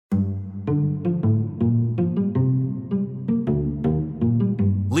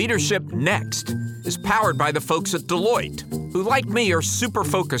Leadership Next is powered by the folks at Deloitte, who, like me, are super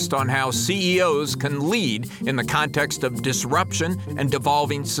focused on how CEOs can lead in the context of disruption and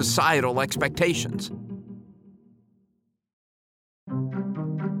evolving societal expectations.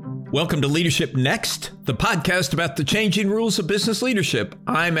 Welcome to Leadership Next, the podcast about the changing rules of business leadership.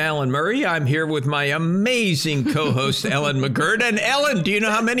 I'm Alan Murray. I'm here with my amazing co-host, Ellen McGirt. And Ellen, do you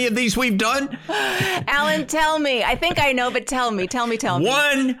know how many of these we've done? Alan, tell me. I think I know, but tell me.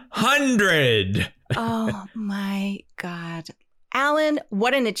 100. Oh, my God. Alan,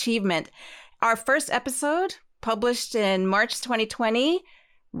 what an achievement. Our first episode, published in March 2020,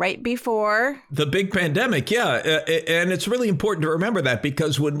 right before the big pandemic. Yeah. And it's really important to remember that,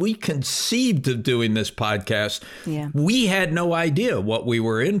 because when we conceived of doing this podcast, we had no idea what we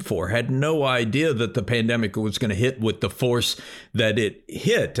were in for, had no idea that the pandemic was going to hit with the force that it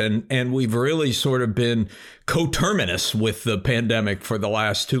hit. And we've really sort of been coterminous with the pandemic for the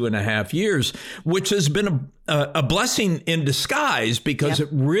last 2.5 years, which has been a blessing in disguise, because it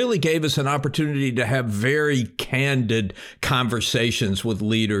really gave us an opportunity to have very candid conversations with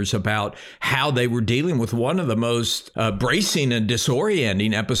leaders about how they were dealing with one of the most bracing and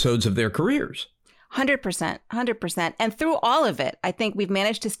disorienting episodes of their careers. 100%. And through all of it, I think we've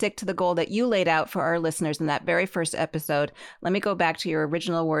managed to stick to the goal that you laid out for our listeners in that very first episode. Let me go back to your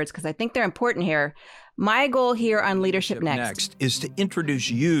original words, because I think they're important here. My goal here on Leadership Next is to introduce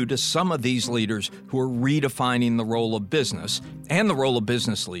you to some of these leaders who are redefining the role of business and the role of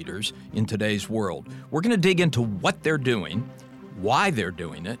business leaders in today's world. We're going to dig into what they're doing, why they're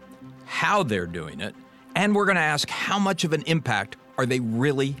doing it, how they're doing it, and we're going to ask how much of an impact are they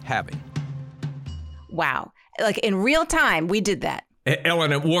really having. Wow. Like in real time, we did that.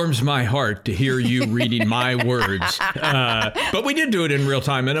 Ellen, it warms my heart to hear you reading my words. But we did do it in real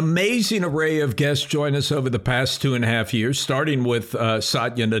time. An amazing array of guests joined us over the past 2.5 years, starting with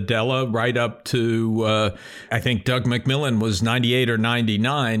Satya Nadella right up to, I think Doug McMillon was 98 or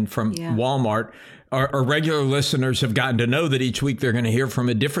 99 from Walmart. Our regular listeners have gotten to know that each week they're going to hear from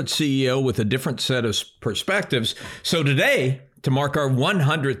a different CEO with a different set of perspectives. So today, to mark our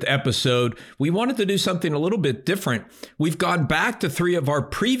 100th episode, we wanted to do something a little bit different. We've gone back to 3 of our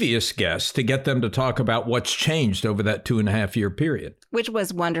previous guests to get them to talk about what's changed over that 2.5-year period. Which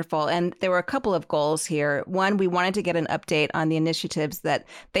was wonderful. And there were a couple of goals here. One, we wanted to get an update on the initiatives that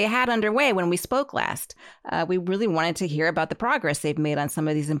they had underway when we spoke last. We really wanted to hear about the progress they've made on some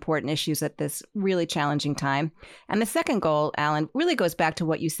of these important issues at this really challenging time. And the second goal, Alan, really goes back to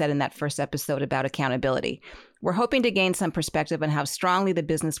what you said in that first episode about accountability. We're hoping to gain some perspective on how strongly the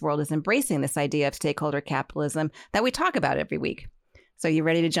business world is embracing this idea of stakeholder capitalism that we talk about every week. So you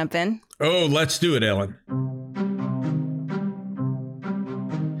ready to jump in? Oh, let's do it, Ellen.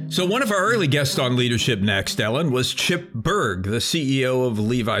 So one of our early guests on Leadership Next, Ellen, was Chip Bergh, the CEO of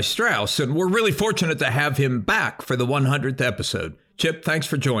Levi Strauss. And we're really fortunate to have him back for the 100th episode. Chip, thanks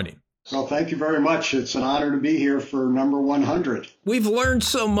for joining. Well, thank you very much. It's an honor to be here for number 100. We've learned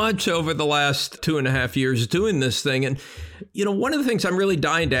so much over the last 2.5 years doing this thing. And, you know, one of the things I'm really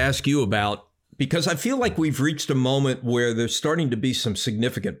dying to ask you about, because I feel like we've reached a moment where there's starting to be some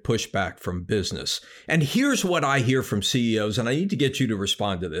significant pushback from business. And here's what I hear from CEOs, and I need to get you to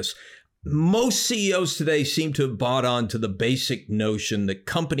respond to this. Most CEOs today seem to have bought on to the basic notion that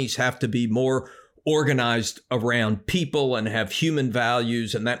companies have to be more organized around people and have human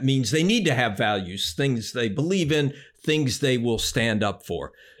values. And that means they need to have values, things they believe in, things they will stand up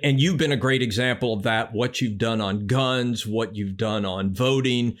for. And you've been a great example of that, what you've done on guns, what you've done on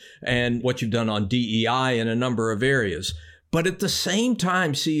voting, and what you've done on DEI in a number of areas. But at the same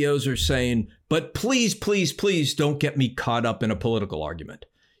time, CEOs are saying, but please, please, please don't get me caught up in a political argument.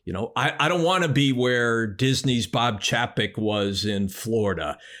 You know, I don't want to be where Disney's Bob Chapek was in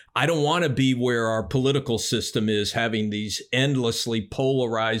Florida. I don't want to be where our political system is, having these endlessly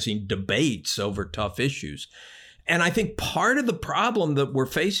polarizing debates over tough issues. And I think part of the problem that we're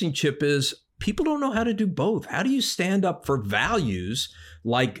facing, Chip, is people don't know how to do both. How do you stand up for values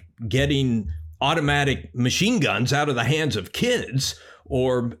like getting automatic machine guns out of the hands of kids,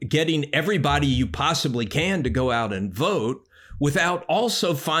 or getting everybody you possibly can to go out and vote, without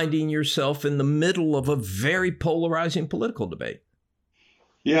also finding yourself in the middle of a very polarizing political debate?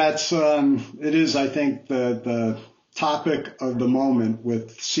 Yeah, it is, I think, the topic of the moment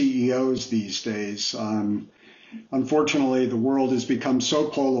with CEOs these days. Unfortunately, the world has become so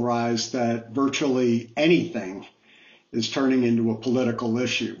polarized that virtually anything is turning into a political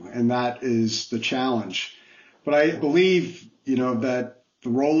issue, and that is the challenge. But I believe, that the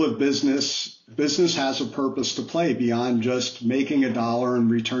role of business has a purpose to play beyond just making a dollar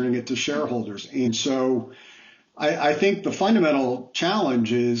and returning it to shareholders. And so I think the fundamental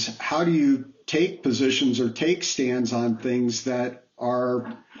challenge is how do you take positions or take stands on things that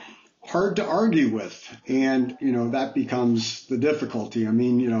are hard to argue with. And, that becomes the difficulty. I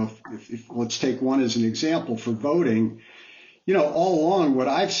mean, if let's take one as an example for voting, all along what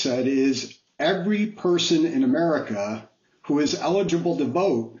I've said is every person in America who is eligible to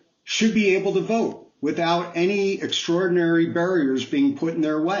vote should be able to vote without any extraordinary barriers being put in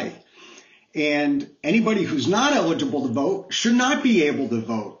their way. And anybody who's not eligible to vote should not be able to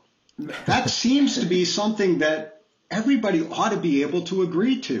vote. That seems to be something that everybody ought to be able to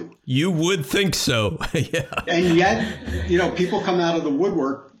agree to. You would think so. Yeah. And yet, people come out of the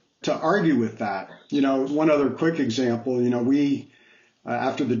woodwork to argue with that. One other quick example, we,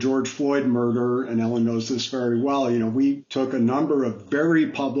 after the George Floyd murder, and Ellen knows this very well, we took a number of very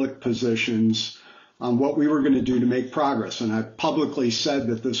public positions on what we were going to do to make progress. And I publicly said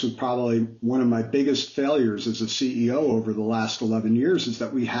that this was probably one of my biggest failures as a CEO over the last 11 years, is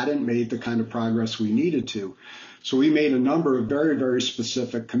that we hadn't made the kind of progress we needed to. So we made a number of very, very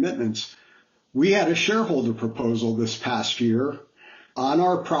specific commitments. We had a shareholder proposal this past year on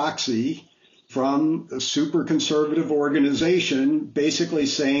our proxy from a super conservative organization, basically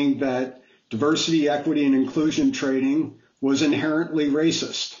saying that diversity, equity, and inclusion trading was inherently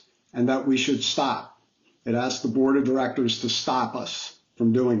racist and that we should stop. It asked the board of directors to stop us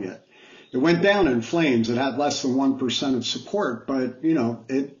from doing it. It went down in flames. It had less than 1% of support, but,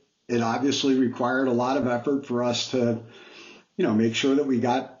 it obviously required a lot of effort for us to, make sure that we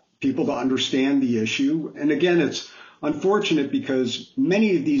got people to understand the issue. And again, it's unfortunate because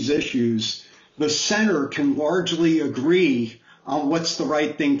many of these issues, the center can largely agree on what's the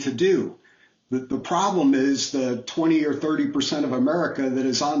right thing to do. The problem is the 20 or 30% of America that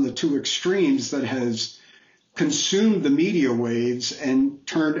is on the two extremes that has consumed the media waves and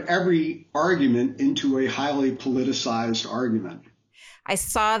turned every argument into a highly politicized argument. I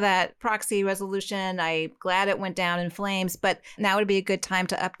saw that proxy resolution. I'm glad it went down in flames, but now would be a good time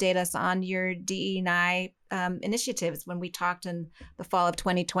to update us on your DE&I initiatives. When we talked in the fall of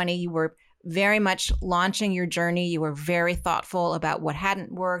 2020, you were very much launching your journey. You were very thoughtful about what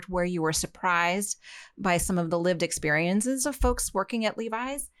hadn't worked, where you were surprised by some of the lived experiences of folks working at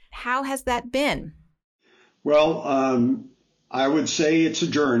Levi's. How has that been? Well, I would say it's a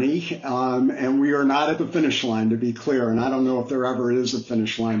journey, and we are not at the finish line, to be clear. And I don't know if there ever is a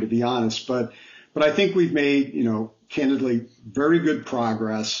finish line, to be honest. But I think we've made, candidly, very good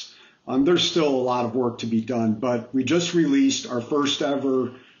progress. There's still a lot of work to be done, but we just released our first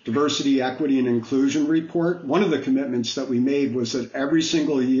ever diversity, equity, and inclusion report. One of the commitments that we made was that every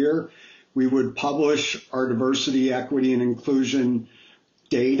single year we would publish our diversity, equity, and inclusion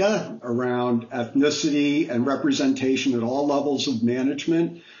data around ethnicity and representation at all levels of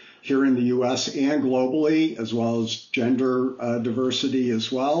management here in the U.S. and globally, as well as gender diversity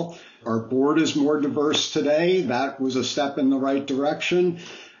as well. Our board is more diverse today. That was a step in the right direction.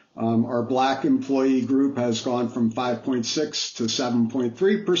 Our Black employee group has gone from 5.6 to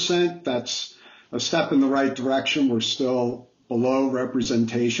 7.3%. That's a step in the right direction. We're still below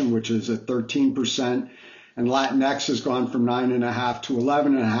representation, which is at 13%. And Latinx has gone from 9.5% to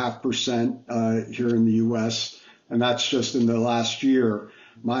 11.5% here in the U.S., and that's just in the last year.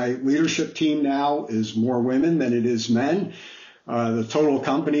 My leadership team now is more women than it is men. The total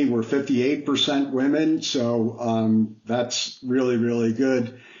company, we're 58% women, so that's really, really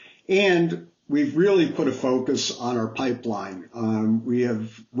good. And we've really put a focus on our pipeline. We have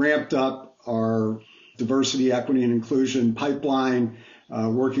ramped up our diversity, equity, and inclusion pipeline,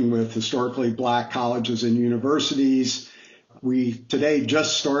 working with historically Black colleges and universities. We today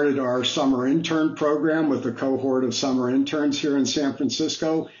just started our summer intern program with a cohort of summer interns here in San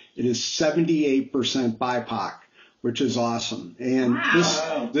Francisco. It is 78% BIPOC, which is awesome. And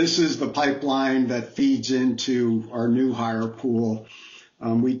this is the pipeline that feeds into our new hire pool.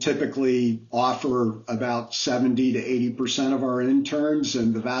 We typically offer about 70 to 80% of our interns,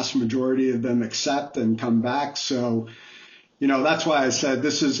 and the vast majority of them accept and come back. So, that's why I said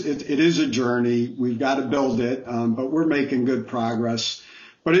it is a journey. We've got to build it, but we're making good progress.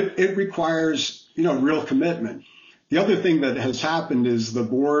 But it requires, real commitment. The other thing that has happened is the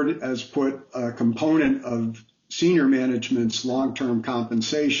board has put a component of senior management's long-term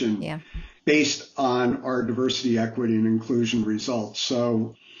compensation based on our diversity, equity, and inclusion results.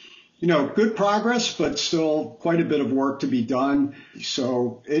 So, good progress, but still quite a bit of work to be done.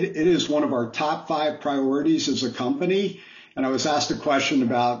 So it is one of our top 5 priorities as a company. And I was asked a question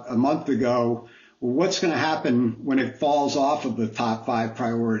about a month ago, well, what's going to happen when it falls off of the top 5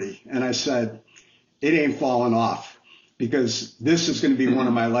 priority? And I said, it ain't falling off, because this is going to be one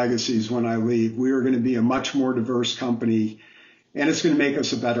of my legacies when I leave. We are going to be a much more diverse company, and it's going to make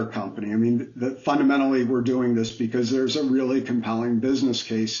us a better company. I mean, fundamentally, we're doing this because there's a really compelling business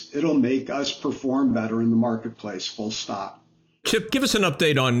case. It'll make us perform better in the marketplace, full stop. Chip, give us an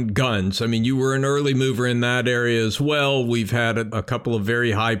update on guns. I mean, you were an early mover in that area as well. We've had a couple of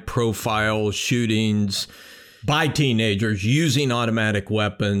very high-profile shootings by teenagers using automatic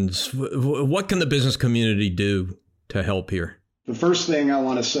weapons. What can the business community do to help here? The first thing I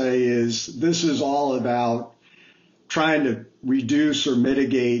want to say is this is all about trying to reduce or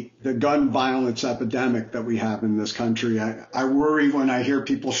mitigate the gun violence epidemic that we have in this country. I worry when I hear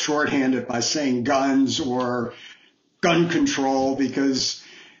people shorthand it by saying guns or gun control, because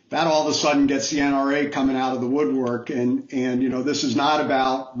that all of a sudden gets the NRA coming out of the woodwork. And this is not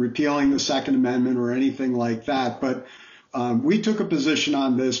about repealing the Second Amendment or anything like that. But we took a position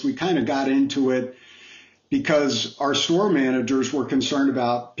on this. We kind of got into it because our store managers were concerned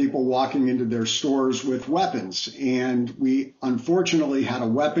about people walking into their stores with weapons. And we unfortunately had a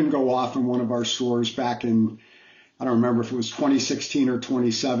weapon go off in one of our stores back in, I don't remember if it was 2016 or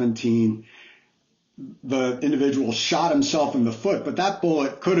 2017. The individual shot himself in the foot, but that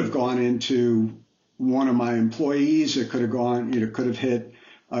bullet could have gone into one of my employees. It could have hit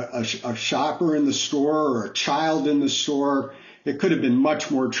a shopper in the store or a child in the store. It could have been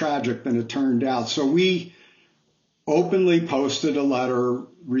much more tragic than it turned out. So we openly posted a letter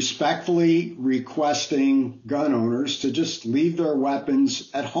respectfully requesting gun owners to just leave their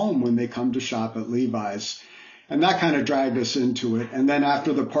weapons at home when they come to shop at Levi's. And that kind of dragged us into it. And then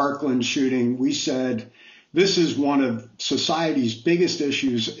after the Parkland shooting, we said, this is one of society's biggest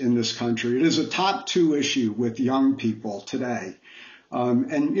issues in this country. It is a top 2 issue with young people today.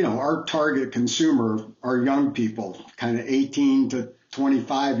 Our target consumer are young people, kind of 18 to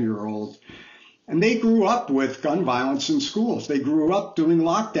 25-year-old. And they grew up with gun violence in schools. They grew up doing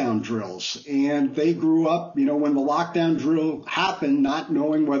lockdown drills. And they grew up, when the lockdown drill happened, not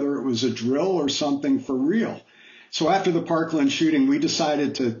knowing whether it was a drill or something for real. So after the Parkland shooting, we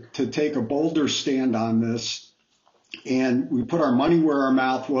decided to take a bolder stand on this, and we put our money where our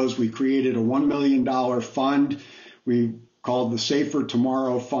mouth was. We created a $1 million fund we called the Safer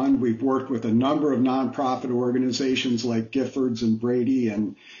Tomorrow Fund. We've worked with a number of nonprofit organizations like Giffords and Brady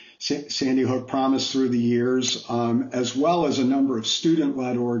and Sandy Hook Promise through the years, as well as a number of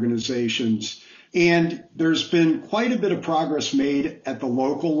student-led organizations. And there's been quite a bit of progress made at the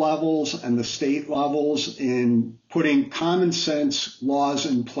local levels and the state levels in putting common sense laws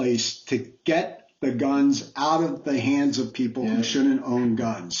in place to get the guns out of the hands of people who shouldn't own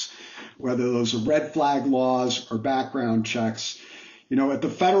guns, whether those are red flag laws or background checks. At the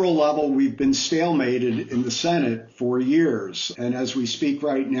federal level, we've been stalemated in the Senate for years. And as we speak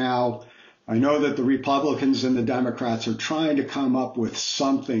right now, I know that the Republicans and the Democrats are trying to come up with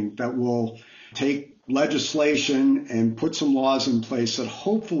something that will take legislation and put some laws in place that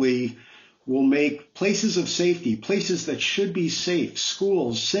hopefully will make places of safety, places that should be safe,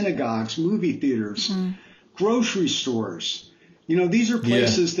 schools, synagogues, movie theaters, grocery stores. These are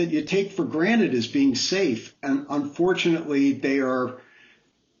places that you take for granted as being safe. And unfortunately, they are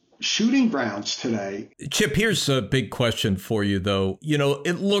shooting grounds today. Chip, here's a big question for you, though.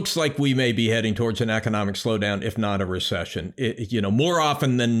 It looks like we may be heading towards an economic slowdown, if not a recession. More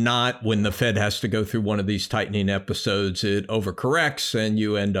often than not, when the Fed has to go through one of these tightening episodes, it overcorrects and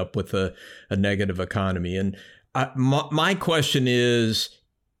you end up with a negative economy. And my question is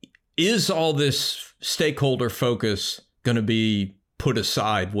all this stakeholder focus going to be put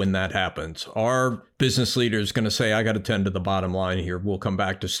aside when that happens? Are business leaders going to say, I got to tend to the bottom line here. We'll come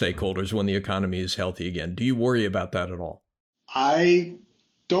back to stakeholders when the economy is healthy again. Do you worry about that at all? I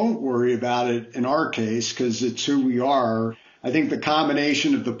don't worry about it in our case because it's who we are. I think the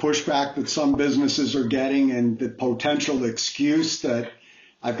combination of the pushback that some businesses are getting and the potential excuse that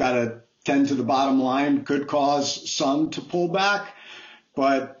I've got to tend to the bottom line could cause some to pull back.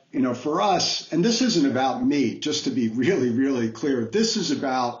 But for us, and this isn't about me, just to be really, really clear, this is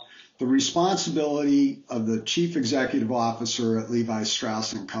about the responsibility of the chief executive officer at Levi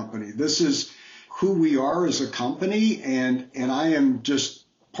Strauss & Company. This is who we are as a company, and I am just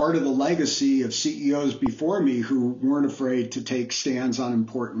part of the legacy of CEOs before me who weren't afraid to take stands on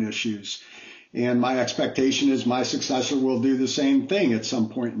important issues. And my expectation is my successor will do the same thing at some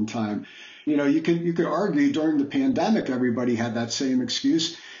point in time. You could argue during the pandemic, everybody had that same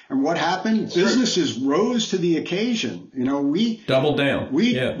excuse. And what happened? Businesses rose to the occasion. We doubled down.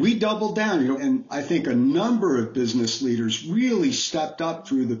 We doubled down. And I think a number of business leaders really stepped up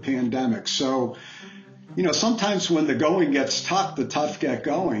through the pandemic. So, sometimes when the going gets tough, the tough get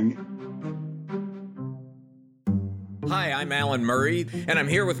going. Hi, I'm Alan Murray, and I'm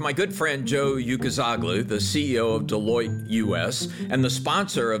here with my good friend Joe Ukazoglu, the CEO of Deloitte US, and the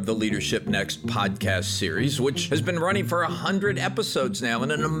sponsor of the Leadership Next podcast series, which has been running for 100 episodes now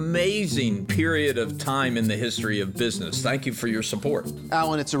in an amazing period of time in the history of business. Thank you for your support.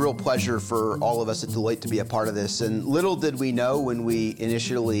 Alan, it's a real pleasure for all of us at Deloitte to be a part of this. And little did we know when we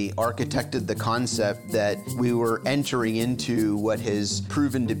initially architected the concept that we were entering into what has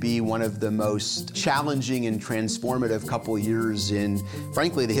proven to be one of the most challenging and transformative couple years in,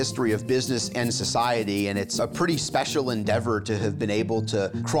 frankly, the history of business and society. And it's a pretty special endeavor to have been able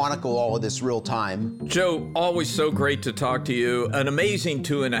to chronicle all of this real time. Joe, always so great to talk to you. An amazing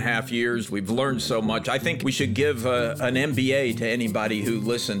 2.5 years. We've learned so much. I think we should give an MBA to anybody who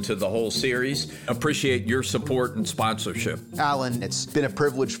listened to the whole series. Appreciate your support and sponsorship. Alan, it's been a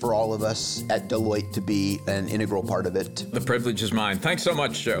privilege for all of us at Deloitte to be an integral part of it. The privilege is mine. Thanks so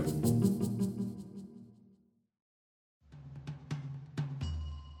much, Joe.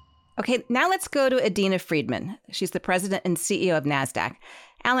 Okay, now let's go to Adena Friedman. She's the president and CEO of NASDAQ.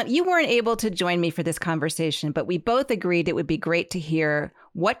 Alan, you weren't able to join me for this conversation, but we both agreed it would be great to hear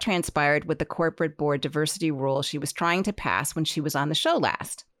what transpired with the corporate board diversity rule she was trying to pass when she was on the show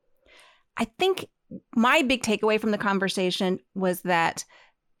last. I think my big takeaway from the conversation was that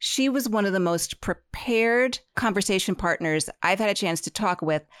she was one of the most prepared conversation partners I've had a chance to talk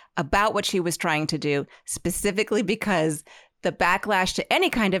with about what she was trying to do, specifically because the backlash to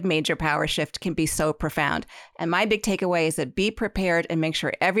any kind of major power shift can be so profound. And my big takeaway is that be prepared and make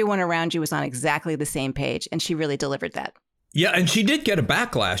sure everyone around you is on exactly the same page. And she really delivered that. Yeah, and she did get a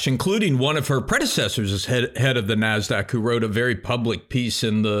backlash, including one of her predecessors as head of the NASDAQ, who wrote a very public piece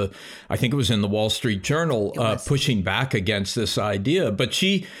in I think it was in the Wall Street Journal, pushing back against this idea. But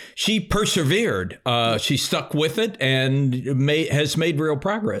she persevered. She stuck with it and has made real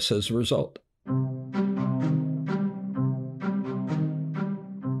progress as a result.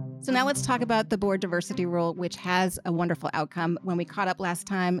 So now let's talk about the board diversity rule, which has a wonderful outcome. When we caught up last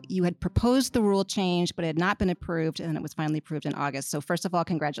time, you had proposed the rule change, but it had not been approved, and it was finally approved in August. So first of all,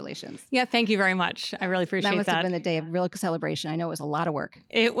 congratulations. Yeah, thank you very much. I really appreciate that. That must have been a day of real celebration. I know it was a lot of work.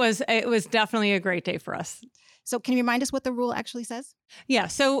 It was definitely a great day for us. So can you remind us what the rule actually says? Yeah.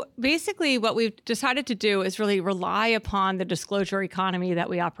 So basically what we've decided to do is really rely upon the disclosure economy that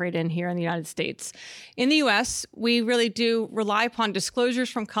we operate in here in the United States. In the US, we really do rely upon disclosures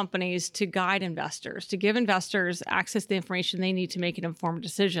from companies to guide investors, to give investors access to the information they need to make an informed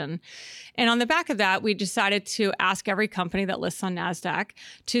decision. And on the back of that, we decided to ask every company that lists on NASDAQ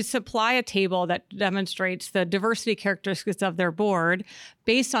to supply a table that demonstrates the diversity characteristics of their board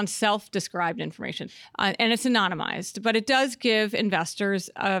based on self-described information. And it's anonymized, but it does give investors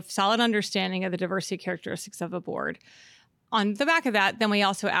a solid understanding of the diversity characteristics of a board. On the back of that, then we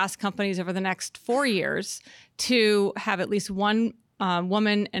also ask companies over the next 4 years to have at least one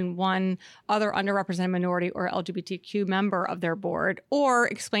woman and one other underrepresented minority or LGBTQ member of their board, or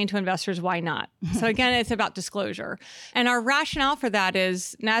explain to investors why not. So again, it's about disclosure. And our rationale for that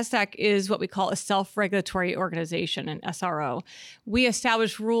is NASDAQ is what we call a self-regulatory organization, an SRO. We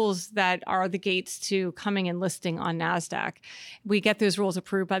establish rules that are the gates to coming and listing on NASDAQ. We get those rules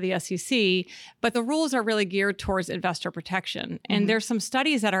approved by the SEC, but the rules are really geared towards investor protection. And there's some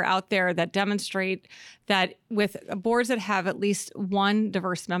studies that are out there that demonstrate that with boards that have at least one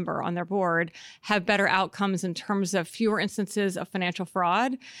diverse member on their board have better outcomes in terms of fewer instances of financial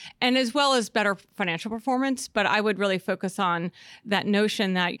fraud and as well as better financial performance. But I would really focus on that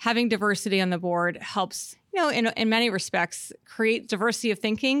notion that having diversity on the board helps, in many respects, create diversity of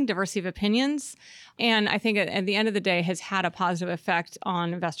thinking, diversity of opinions. And I think at the end of the day has had a positive effect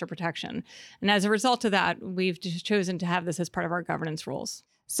on investor protection. And as a result of that, we've just chosen to have this as part of our governance rules.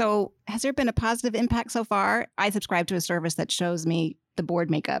 So has there been a positive impact so far? I subscribe to a service that shows me the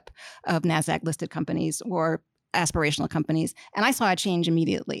board makeup of NASDAQ-listed companies or aspirational companies, and I saw a change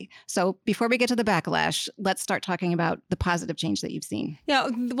immediately. So before we get to the backlash, let's start talking about the positive change that you've seen. Yeah,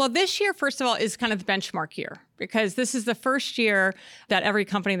 well, this year, first of all, is kind of the benchmark year because this is the first year that every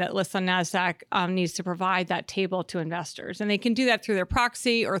company that lists on NASDAQ needs to provide that table to investors. And they can do that through their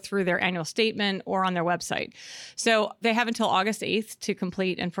proxy or through their annual statement or on their website. So they have until August 8th to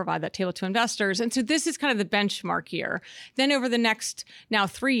complete and provide that table to investors. And so this is kind of the benchmark year. Then over the next, now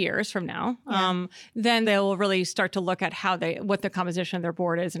 3 years from now, then they will really start to look at what the composition of their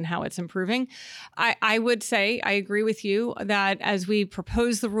board is and how it's improving. I would say, I agree with you that as we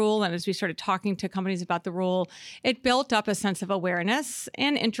proposed the rule and as we started talking to companies about the rule, it built up a sense of awareness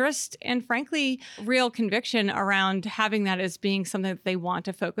and interest and frankly, real conviction around having that as being something that they want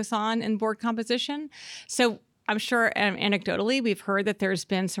to focus on in board composition. So I'm sure anecdotally, we've heard that there's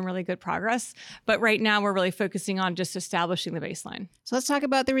been some really good progress, but right now we're really focusing on just establishing the baseline. So let's talk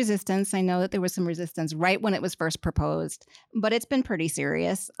about the resistance. I know that there was some resistance right when it was first proposed, but it's been pretty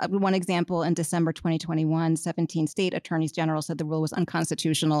serious. One example, in December 2021, 17 state attorneys general said the rule was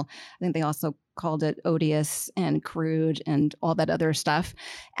unconstitutional. I think they also called it odious and crude and all that other stuff.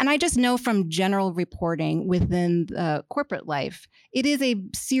 And I just know from general reporting within corporate life, it is a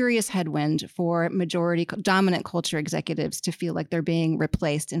serious headwind for majority dominant culture executives to feel like they're being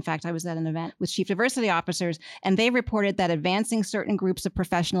replaced. In fact, I was at an event with chief diversity officers, and they reported that advancing certain groups of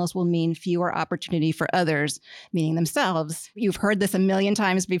professionals will mean fewer opportunity for others, meaning themselves. You've heard this a million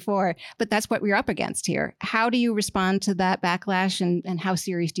times before, but that's what we're up against here. How do you respond to that backlash, and how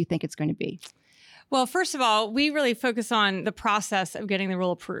serious do you think it's going to be? Well, first of all, we really focus on the process of getting the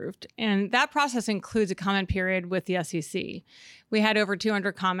rule approved. And that process includes a comment period with the SEC. We had over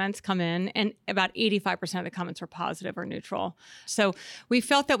 200 comments come in, and about 85% of the comments were positive or neutral. So we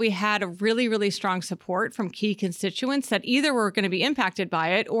felt that we had a really, really strong support from key constituents that either were going to be impacted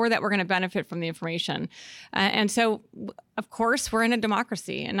by it or that were going to benefit from the information. And so, of course, we're in a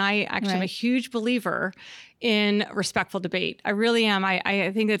democracy. And I actually am a huge believer in respectful debate. I really am.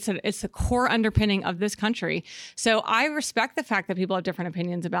 I think it's the core underpinning of this country. So I respect the fact that people have different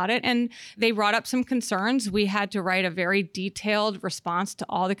opinions about it. And they brought up some concerns. We had to write a very detailed response to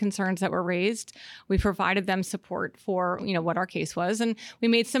all the concerns that were raised. We provided them support for, what our case was. And we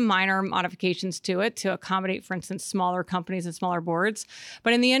made some minor modifications to it to accommodate, for instance, smaller companies and smaller boards.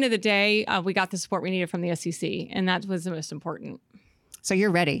 But in the end of the day, we got the support we needed from the SEC. And that was the most important. So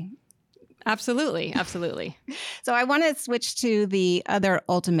you're ready. Absolutely. Absolutely. So I want to switch to the other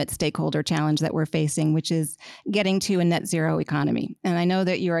ultimate stakeholder challenge that we're facing, which is getting to a net zero economy. And I know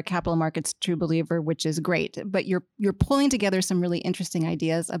that you're a capital markets true believer, which is great, but you're pulling together some really interesting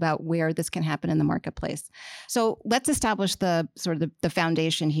ideas about where this can happen in the marketplace. So let's establish the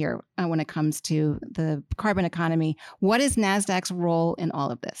foundation here when it comes to the carbon economy. What is NASDAQ's role in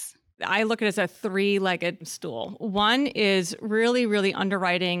all of this? I look at it as a three-legged stool. One is really, really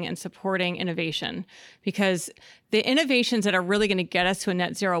underwriting and supporting innovation, because the innovations that are really going to get us to a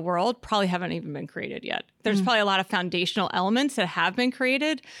net zero world probably haven't even been created yet. There's probably a lot of foundational elements that have been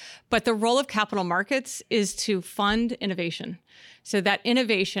created, but the role of capital markets is to fund innovation. So that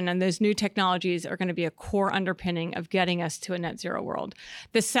innovation and those new technologies are going to be a core underpinning of getting us to a net zero world.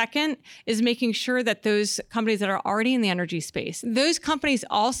 The second is making sure that those companies that are already in the energy space, those companies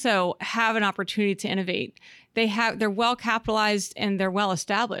also have an opportunity to innovate. They're well capitalized and they're well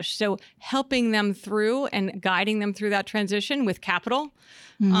established. So helping them through and guiding them through that transition with capital,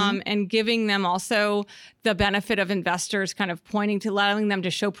 and giving them also the benefit of investors kind of allowing them to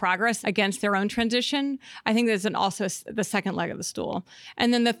show progress against their own transition. I think there's also the second leg of the stool.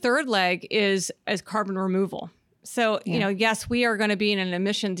 And then the third leg is carbon removal. So, yes, we are going to be in an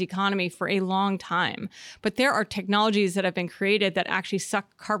emissions economy for a long time, but there are technologies that have been created that actually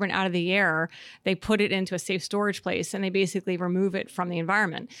suck carbon out of the air. They put it into a safe storage place and they basically remove it from the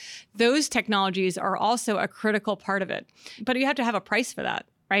environment. Those technologies are also a critical part of it, but you have to have a price for that.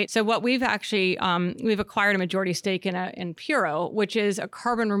 Right. So what we've actually, we've acquired a majority stake in Puro, which is a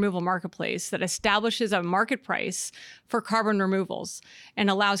carbon removal marketplace that establishes a market price for carbon removals and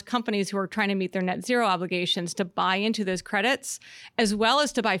allows companies who are trying to meet their net zero obligations to buy into those credits, as well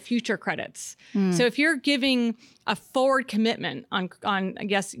as to buy future credits. So if you're giving a forward commitment on, I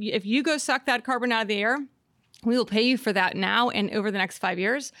guess, if you go suck that carbon out of the air, we will pay you for that now and over the next 5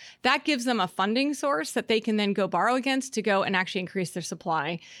 years. That gives them a funding source that they can then go borrow against to go and actually increase their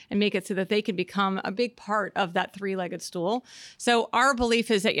supply and make it so that they can become a big part of that three-legged stool. So our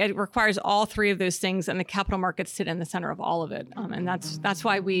belief is that it requires all three of those things, and the capital markets sit in the center of all of it. And that's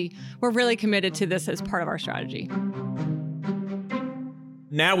why we're really committed to this as part of our strategy.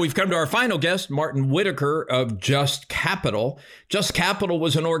 Now we've come to our final guest, Martin Whitaker of Just Capital. Just Capital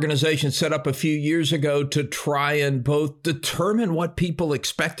was an organization set up a few years ago to try and both determine what people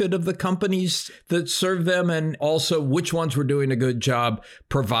expected of the companies that serve them and also which ones were doing a good job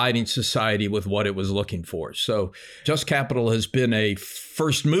providing society with what it was looking for. So Just Capital has been a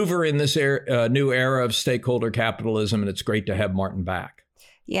first mover in this new era of stakeholder capitalism, and it's great to have Martin back.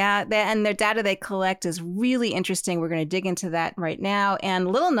 Yeah, and their data they collect is really interesting. We're going to dig into that right now.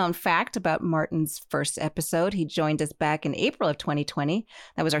 And little known fact about Martin's first episode, he joined us back in April of 2020.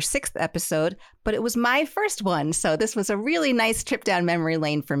 That was our 6th episode, but it was my first one. So this was a really nice trip down memory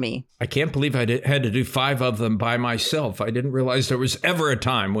lane for me. I can't believe I had to do 5 of them by myself. I didn't realize there was ever a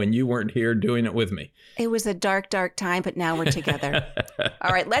time when you weren't here doing it with me. It was a dark, dark time, but now we're together.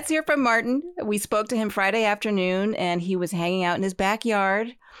 All right, let's hear from Martin. We spoke to him Friday afternoon, and he was hanging out in his backyard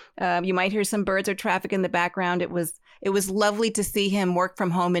Floyd. You might hear some birds or traffic in the background. It was lovely to see him work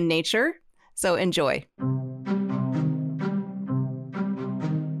from home in nature. So enjoy.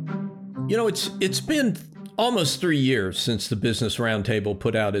 You know, it's been almost 3 years since the Business Roundtable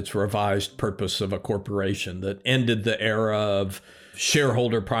put out its revised purpose of a corporation that ended the era of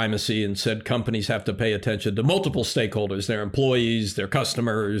shareholder primacy and said companies have to pay attention to multiple stakeholders, their employees, their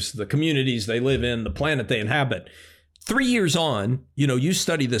customers, the communities they live in, the planet they inhabit. 3 years on, you know, you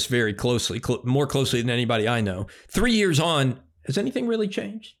study this very closely, more closely than anybody I know. 3 years on, has anything really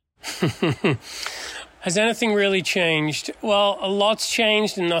changed? Has anything really changed? Well, a lot's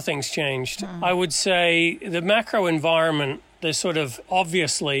changed and nothing's changed. I would say the macro environment, there's sort of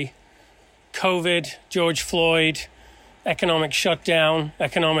obviously COVID, George Floyd, economic shutdown,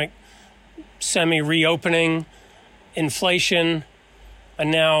 economic semi-reopening, inflation,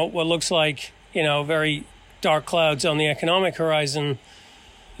 and now what looks like, you know, very dark clouds on the economic horizon.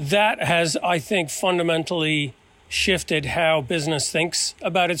 That has, I think, fundamentally shifted how business thinks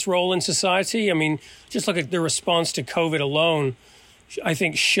about its role in society. I mean, just look at the response to COVID alone, I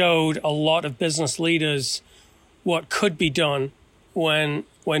think showed a lot of business leaders what could be done when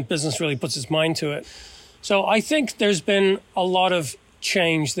business really puts its mind to it. So I think there's been a lot of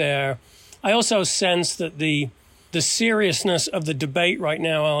change there. I also sense that the seriousness of the debate right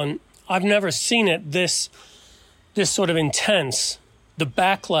now, Ellen, I've never seen it this sort of intense. The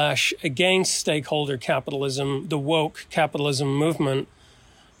backlash against stakeholder capitalism, the woke capitalism movement,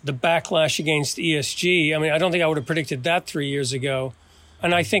 the backlash against ESG. I mean, I don't think I would have predicted that 3 years ago.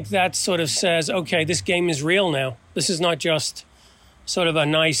 And I think that sort of says, okay, this game is real now. This is not just sort of a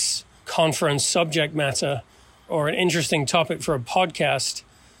nice conference subject matter or an interesting topic for a podcast.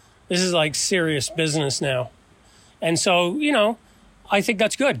 This is like serious business now. And so, you know, I think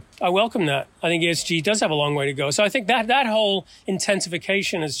that's good. I welcome that. I think ESG does have a long way to go. So I think that whole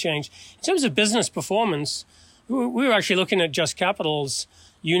intensification has changed. In terms of business performance, we were actually looking at Just Capital's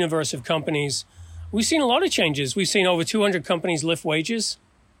universe of companies. We've seen a lot of changes. We've seen over 200 companies lift wages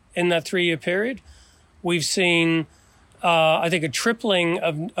in that 3-year period. We've seen, I think, a tripling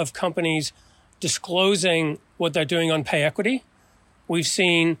of companies disclosing what they're doing on pay equity. We've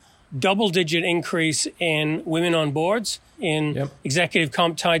seen double-digit increase in women on boards, in executive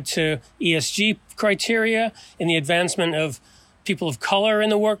comp tied to ESG criteria, in the advancement of people of color in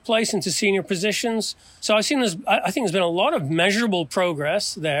the workplace into senior positions. So I think there's been a lot of measurable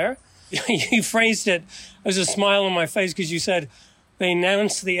progress there. You phrased it as a smile on my face because you said they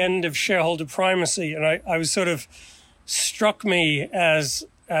announced the end of shareholder primacy, and I was sort of struck me as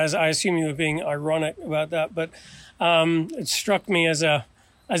I assume you were being ironic about that, but it struck me as a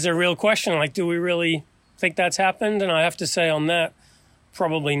real question, like, do we really think that's happened? And I have to say on that,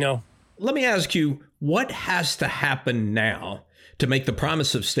 probably no. Let me ask you, what has to happen now to make the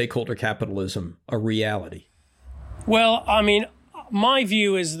promise of stakeholder capitalism a reality? Well, I mean, my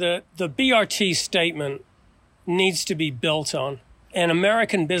view is that the BRT statement needs to be built on, and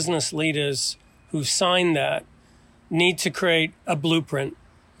American business leaders who signed that need to create a blueprint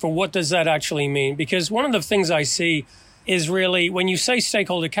for what does that actually mean. Because one of the things I see is really, when you say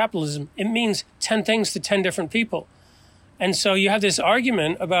stakeholder capitalism, it means 10 things to 10 different people. And so you have this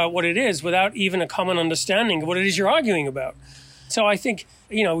argument about what it is without even a common understanding of what it is you're arguing about. So I think,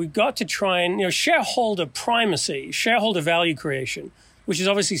 you know, we've got to try and, you know, shareholder primacy, shareholder value creation, which is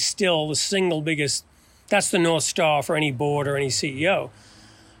obviously still the single biggest, that's the North Star for any board or any CEO.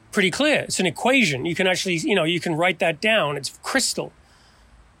 Pretty clear. It's an equation. You can actually, you know, you can write that down. It's crystal.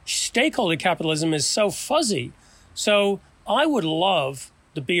 Stakeholder capitalism is so fuzzy. So I would love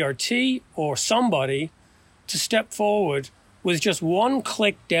the BRT or somebody to step forward with just one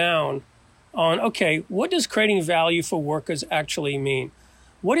click down on, okay, what does creating value for workers actually mean?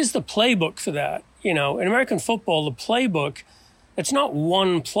 What is the playbook for that? You know, in American football, the playbook, it's not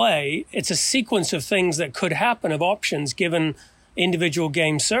one play. It's a sequence of things that could happen, of options given individual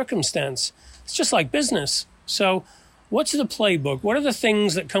game circumstance. It's just like business. So what's the playbook? What are the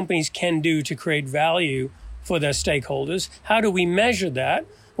things that companies can do to create value for their stakeholders? How do we measure that?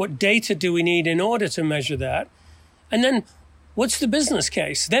 What data do we need in order to measure that? And then what's the business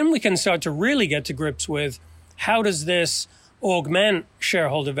case? Then we can start to really get to grips with how does this augment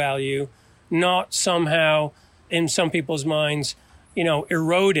shareholder value, not somehow, in some people's minds, you know,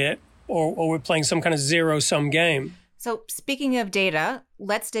 erode it, or we're playing some kind of zero-sum game. So speaking of data,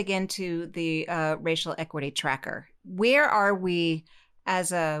 let's dig into the racial equity tracker. Where are we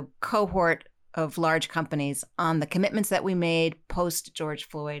as a cohort of large companies on the commitments that we made post George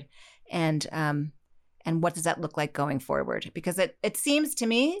Floyd, and what does that look like going forward? Because it seems to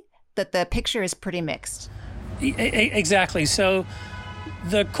me that the picture is pretty mixed. Exactly. So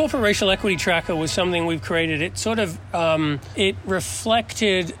The corporate racial equity tracker was something we've created. It sort of, it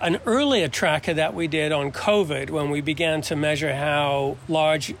reflected an earlier tracker that we did on COVID when we began to measure how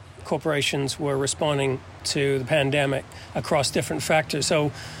large corporations were responding to the pandemic across different factors.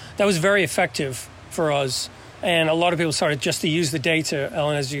 So that was very effective for us. And a lot of people started just to use the data,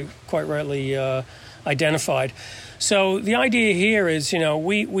 Ellen, as you quite rightly identified. So the idea here is,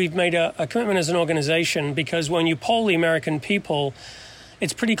 we've made a commitment as an organization, because when you poll the American people,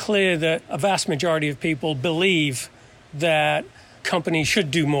 it's pretty clear that a vast majority of people believe that companies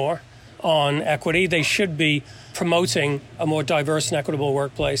should do more on equity. They should be promoting a more diverse and equitable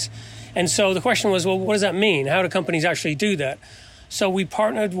workplace. And so the question was, well, what does that mean? How do companies actually do that? So we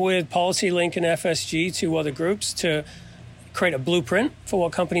partnered with PolicyLink and FSG, two other groups, to create a blueprint for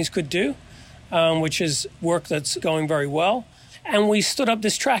what companies could do, which is work that's going very well. And we stood up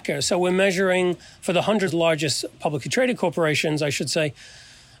this tracker. So we're measuring for the 100 largest publicly traded corporations, I should say,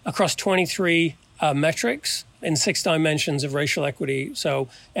 across 23 metrics in 6 dimensions of racial equity. So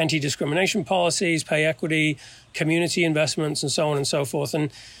anti-discrimination policies, pay equity, community investments, and so on and so forth.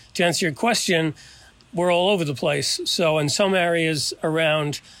 And to answer your question, we're all over the place. So in some areas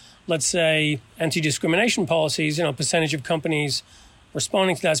around, let's say, anti-discrimination policies, percentage of companies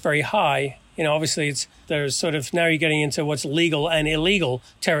responding to that's very high. Obviously there's sort of, now you're getting into what's legal and illegal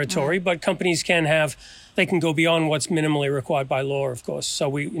territory, but companies they can go beyond what's minimally required by law, of course. So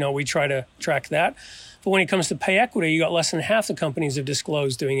we try to track that. But when it comes to pay equity, you got less than half the companies have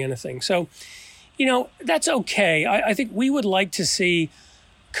disclosed doing anything. So, that's okay. I think we would like to see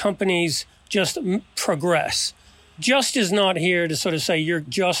companies just progress. Just is not here to sort of say you're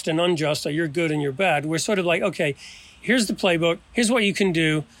just and unjust, or you're good and you're bad. We're sort of like, okay, here's the playbook. Here's what you can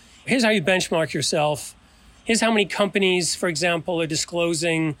do. Here's how you benchmark yourself. Here's how many companies, for example, are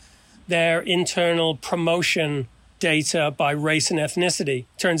disclosing their internal promotion data by race and ethnicity.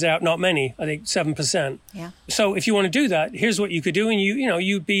 Turns out not many, I think 7%. Yeah. So if you want to do that, here's what you could do, and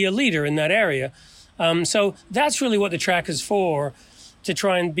you'd be a leader in that area. So that's really what the track is for, to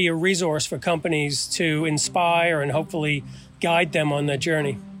try and be a resource for companies to inspire and hopefully guide them on their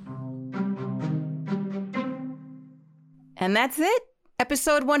journey. And that's it.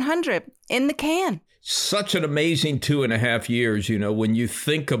 Episode 100 in the can. Such an amazing 2.5 years, when you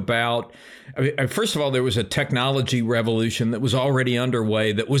think about, first of all, there was a technology revolution that was already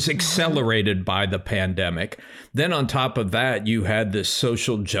underway that was accelerated by the pandemic. Then on top of that, you had this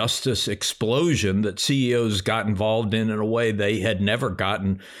social justice explosion that CEOs got involved in a way they had never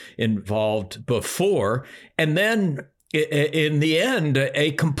gotten involved before. And then in the end,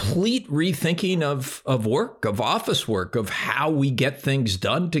 a complete rethinking of work, of office work, of how we get things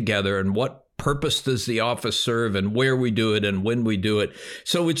done together and what purpose does the office serve and where we do it and when we do it.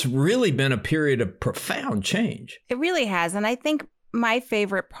 So it's really been a period of profound change. It really has. And I think my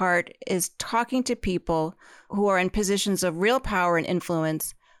favorite part is talking to people who are in positions of real power and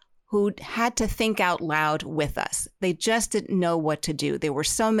influence, who had to think out loud with us. They just didn't know what to do. There were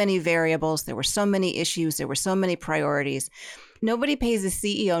so many variables. There were so many issues. There were so many priorities. Nobody pays a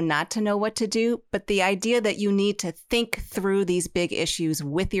CEO not to know what to do, but the idea that you need to think through these big issues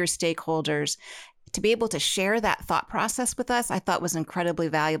with your stakeholders, to be able to share that thought process with us, I thought was incredibly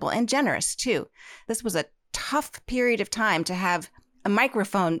valuable and generous too. This was a tough period of time to have a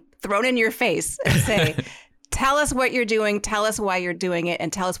microphone thrown in your face and say, tell us what you're doing, tell us why you're doing it,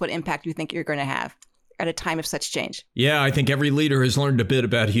 and tell us what impact you think you're going to have at a time of such change. Yeah, I think every leader has learned a bit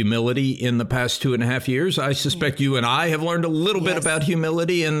about humility in the past 2.5 years. I suspect you and I have learned a little bit about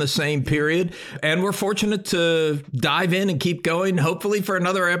humility in the same period. And we're fortunate to dive in and keep going, hopefully for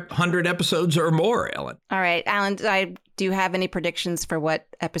another 100 episodes or more, Ellen. All right, Alan, do you have any predictions for what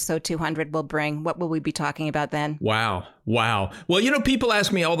episode 200 will bring? What will we be talking about then? Wow. Well, people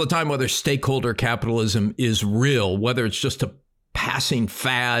ask me all the time whether stakeholder capitalism is real, whether it's just a passing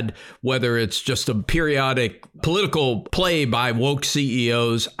fad, whether it's just a periodic political play by woke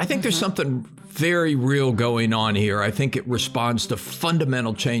CEOs. I think there's something very real going on here. I think it responds to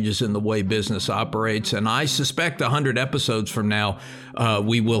fundamental changes in the way business operates. And I suspect 100 episodes from now,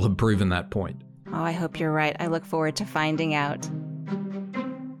 we will have proven that point. Oh, I hope you're right. I look forward to finding out.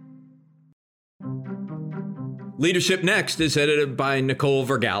 Leadership Next is edited by Nicole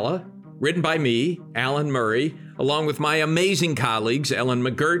Vergala, written by me, Alan Murray, along with my amazing colleagues, Ellen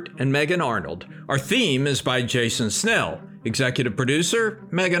McGirt and Megan Arnold. Our theme is by Jason Snell. Executive producer,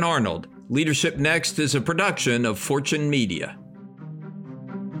 Megan Arnold. Leadership Next is a production of Fortune Media.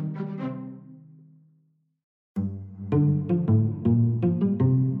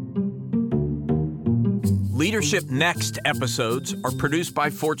 Leadership Next episodes are produced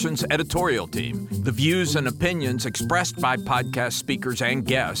by Fortune's editorial team. The views and opinions expressed by podcast speakers and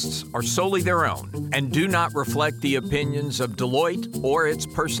guests are solely their own and do not reflect the opinions of Deloitte or its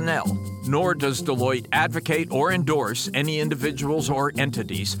personnel, nor does Deloitte advocate or endorse any individuals or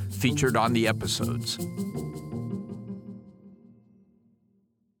entities featured on the episodes.